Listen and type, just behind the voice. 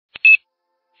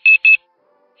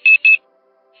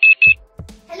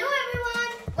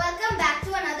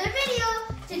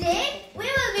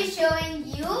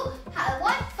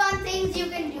things you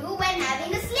can do when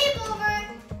having a sleepover.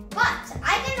 But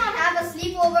I cannot have a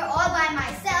sleepover all by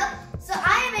myself, so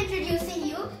I am introducing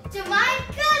you to my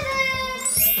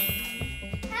cousins.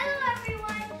 Hello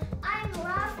everyone, I'm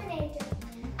Haminator.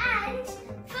 And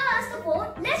first of all,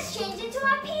 let's change into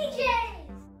our PJs.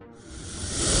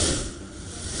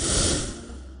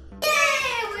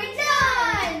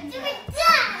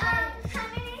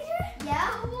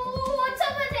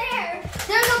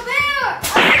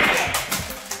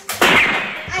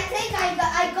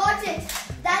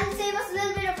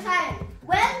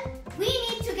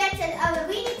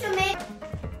 We need to make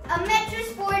a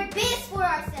mattress board base for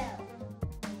ourselves.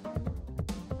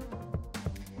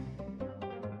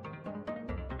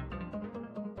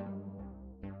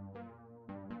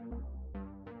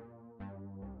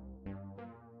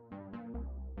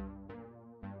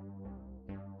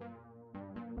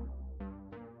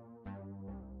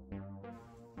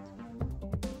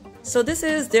 So this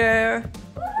is their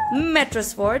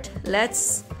mattress fort.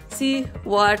 Let's see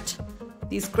what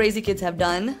these crazy kids have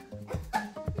done.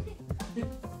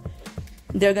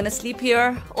 They're gonna sleep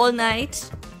here all night.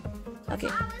 Okay.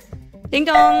 Ding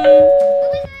dong!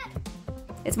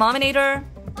 It's Haminator.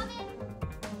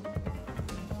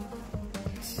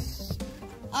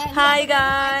 Hi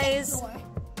guys.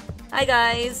 Hi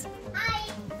guys.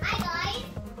 Hi guys.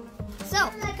 So,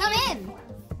 come in.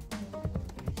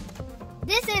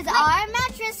 This is our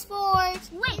mattress fort.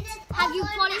 Wait, have you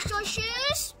polished your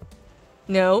shoes?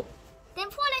 No. Then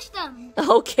polish them.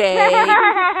 Okay.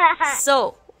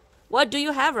 So, what do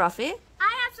you have, Rafey?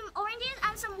 I have some oranges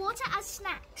and some water as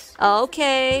snacks.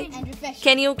 Okay. And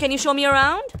refreshing. Can you show me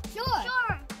around? Sure.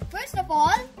 First of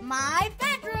all, my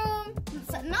bedroom.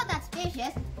 So, not that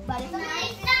spacious, but it's Nice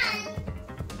nice. done.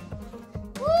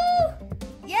 Woo!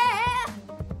 Yeah!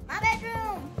 My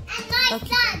bedroom. And nice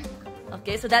done.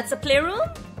 Okay, so that's a playroom?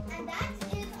 And that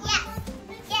is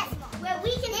Yes, where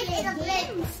we can play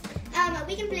games.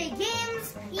 We can play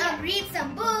games, read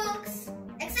some books,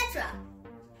 etc.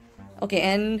 Okay,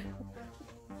 and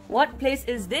what place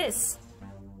is this?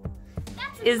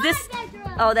 That's Is my this?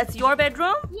 bedroom. Oh, that's your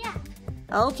bedroom? Yeah.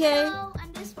 Okay. So,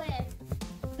 and this way.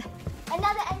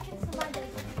 Another entrance to my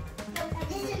bedroom.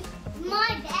 This is my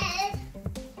bed.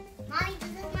 Mommy,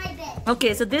 this is my bed.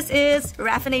 Okay, so this is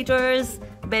Rafinator's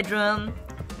bedroom.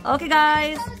 Okay,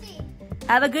 guys. Cozy.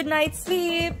 Have a good night's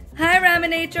sleep. Hi,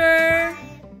 Raminator.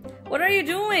 What are you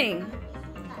doing?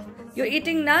 You're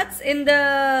eating nuts in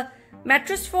the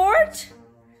mattress fort?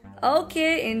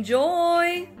 Okay,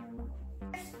 enjoy.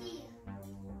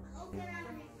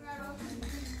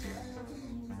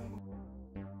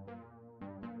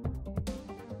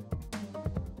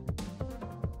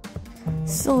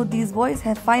 So these boys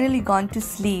have finally gone to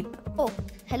sleep. Oh,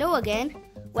 hello again.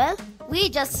 Well, we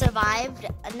just survived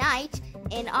a night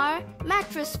in our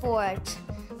mattress fort.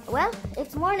 Well,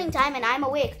 it's morning time and I'm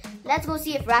awake. Let's go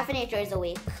see if Raffinator is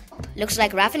awake. Looks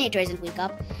like Raffinator isn't wake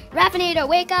up. Raffinator,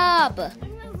 wake up!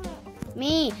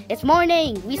 Me, it's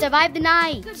morning. We survived the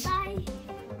night. Goodbye.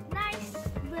 Nice,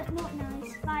 but not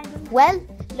nice. Bye. Well,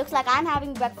 looks like I'm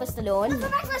having breakfast alone. What's for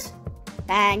breakfast?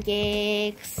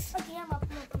 Pancakes. Okay, I'm up.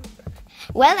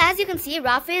 Well, as you can see,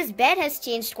 Rafey's bed has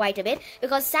changed quite a bit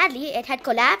because sadly it had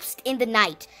collapsed in the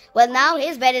night. Well, now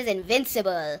his bed is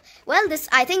invincible. Well,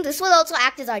 I think this will also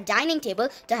act as our dining table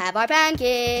to have our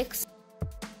pancakes.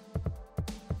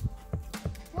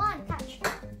 One, catch.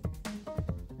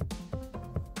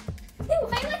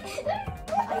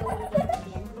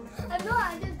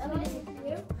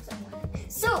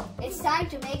 So, it's time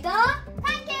to make a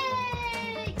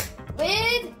pancake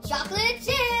with chocolate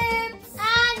chips.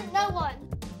 And no one.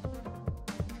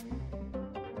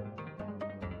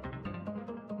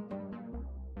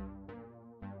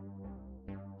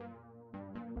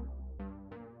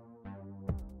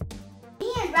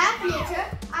 Me and Raffinator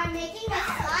are making a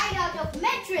slide out of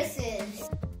mattresses.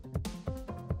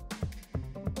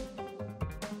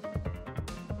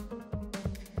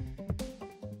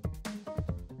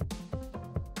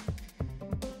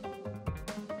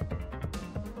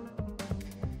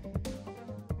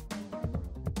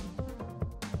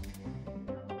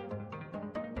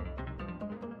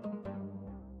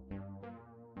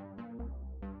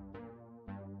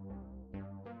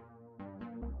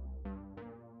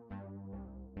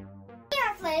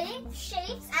 Playing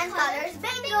shapes And colors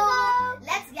bingo!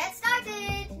 Let's get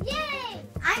started! Yay!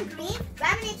 I'm green,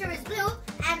 Raffinator is blue,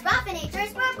 and Raffinator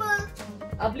is purple.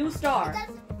 A blue star.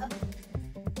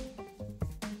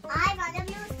 I got a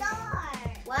blue star.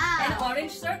 Wow! An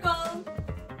orange circle.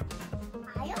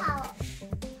 I have orange.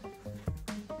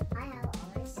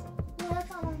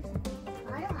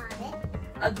 I don't have it.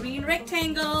 A green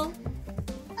rectangle.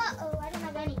 Uh-oh, I don't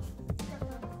have any.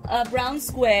 A brown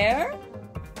square.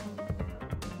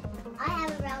 I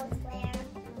have a round square.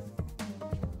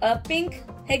 A pink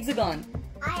hexagon.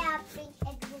 I have pink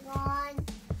hexagon.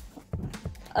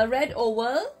 A red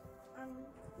oval.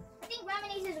 I think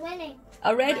Raminator is winning.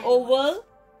 A red oval.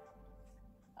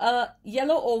 A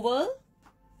yellow oval.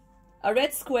 A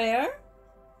red square.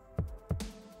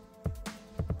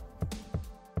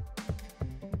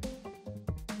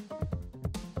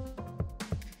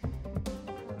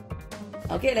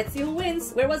 Okay, let's see who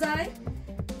wins. Where was I?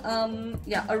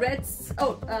 Yeah,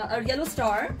 a yellow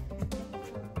star.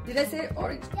 Did I say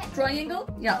orange triangle?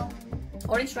 Yeah,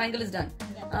 orange triangle is done.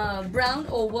 Brown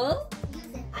oval.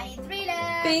 I need 3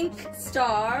 left. Pink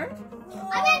star.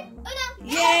 I win. Oh no.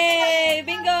 Yay!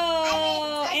 Bingo!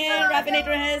 I win. And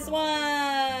Raffinator has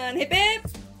won. Hip hip!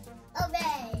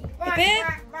 Obey. Hip hip!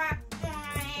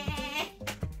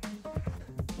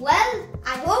 Well,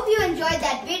 I hope you enjoyed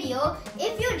that video.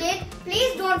 If you did,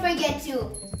 please don't forget to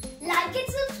Like and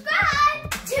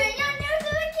subscribe. Turn on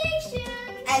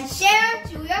notifications. and share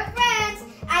to your friends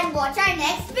and watch our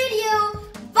next video.